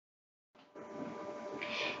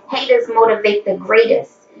Haters motivate the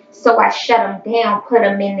greatest. So I shut them down, put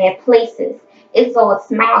them in their places. It's all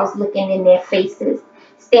smiles looking in their faces,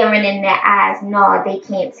 staring in their eyes. Nah, they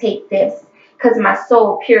can't take this. Cause my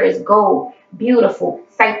soul pure as gold, beautiful,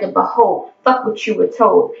 sight to behold. Fuck what you were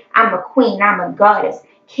told. I'm a queen, I'm a goddess.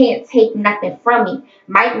 Can't take nothing from me.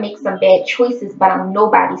 Might make some bad choices, but I'm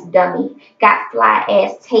nobody's dummy. Got fly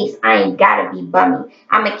ass taste, I ain't gotta be bummy.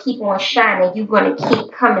 I'ma keep on shining, you gonna keep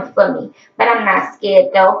coming for me. But I'm not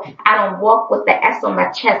scared though. I don't walk with the S on my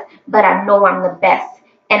chest, but I know I'm the best.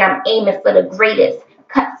 And I'm aiming for the greatest.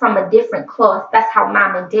 Cut from a different cloth, that's how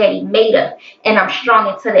mom and daddy made her. And I'm strong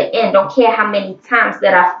until the end, don't care how many times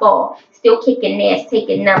that I fall. Still kicking ass,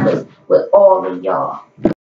 taking numbers with all of y'all.